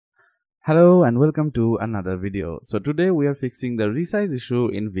Hello and welcome to another video. So today we are fixing the resize issue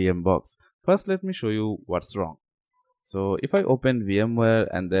in Vmbox. First let me show you what's wrong. So if I open VMware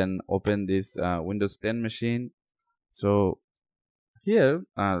and then open this Windows 10 machine, so here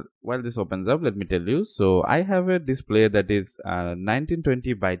while this opens up, let me tell you, so I have a display that is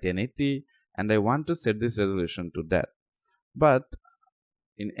 1920 by 1080 and I want to set this resolution to that, but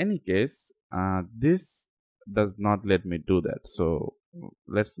in any case this does not let me do that. So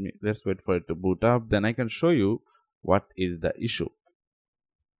let's wait for it to boot up, then I can show you what is the issue.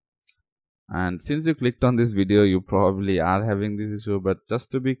 And since you clicked on this video, you probably are having this issue, but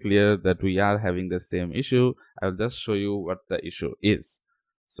just to be clear that we are having the same issue, I'll just show you what the issue is.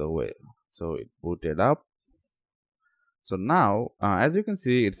 So wait, so it booted up. So now as you can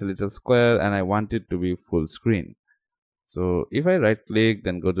see, it's a little square and I want it to be full screen. So if I right click,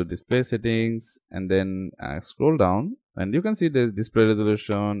 then go to display settings and then scroll down, and you can see there's display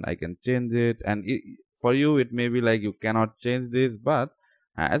resolution. I can change it, and for you it may be like you cannot change this, but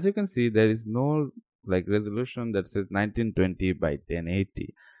as you can see there is no like resolution that says 1920 by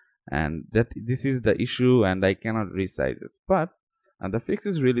 1080, and that this is the issue and I cannot resize it. But the fix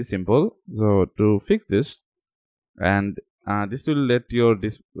is really simple. So to fix this, and this will let your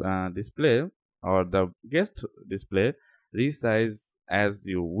display or the guest display resize as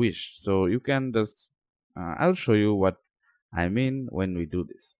you wish. So you can just I'll show you what I mean when we do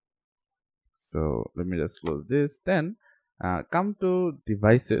this. So let me just close this, then come to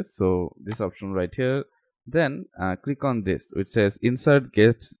devices, so this option right here, then click on this which says insert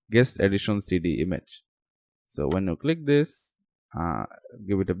guest addition CD image. So when you click this,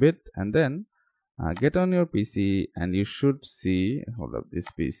 give it a bit, and then get on your PC, and you should see, hold up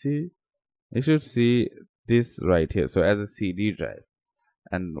this PC, you should see this right here, so as a CD drive.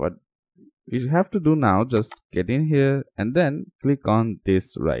 And what you have to do now, just get in here and then click on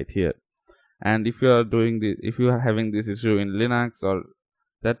this right here. And if you are doing this, if you are having this issue in Linux or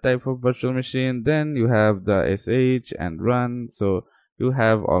that type of virtual machine, then you have the sh and run, so you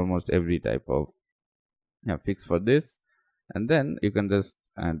have almost every type of fix for this. And then you can just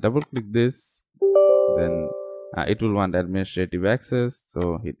double click this, then it will want administrative access,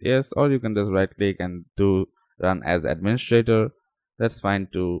 so hit yes, or you can just right click and do run as administrator, that's fine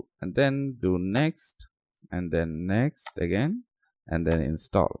too, and then do next, and then next again, and then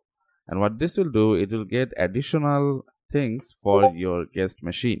install. And what this will do, it will get additional things for your guest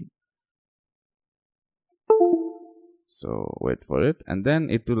machine. So wait for it, and then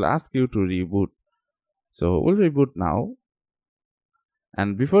it will ask you to reboot. So we'll reboot now.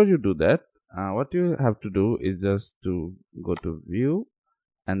 And before you do that, what you have to do is just to go to view,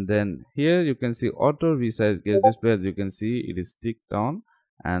 and then here you can see auto resize guest display. As you can see, it is ticked on,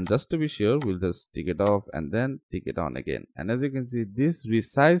 and just to be sure, we'll just tick it off and then tick it on again. And as you can see, this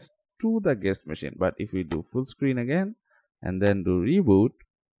resized to the guest machine. But if we do full screen again and then do reboot,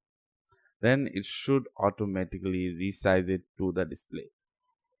 then it should automatically resize it to the display.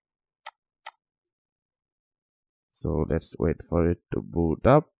 So let's wait for it to boot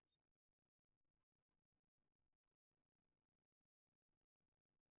up.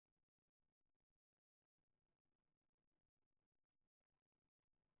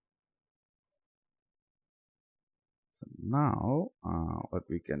 So now what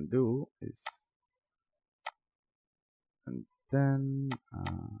we can do is, and then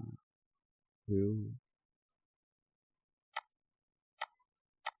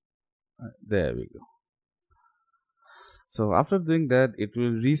there we go. So after doing that, it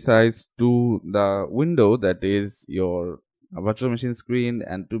will resize to the window that is your virtual machine screen,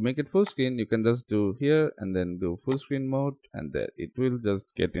 and to make it full screen, you can just do here and then do full screen mode, and then it will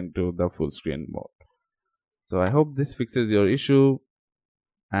just get into the full screen mode. So I hope this fixes your issue,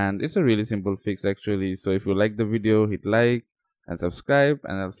 and it's a really simple fix actually. So if you like the video, hit like and subscribe,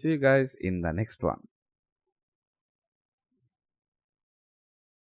 and I'll see you guys in the next one.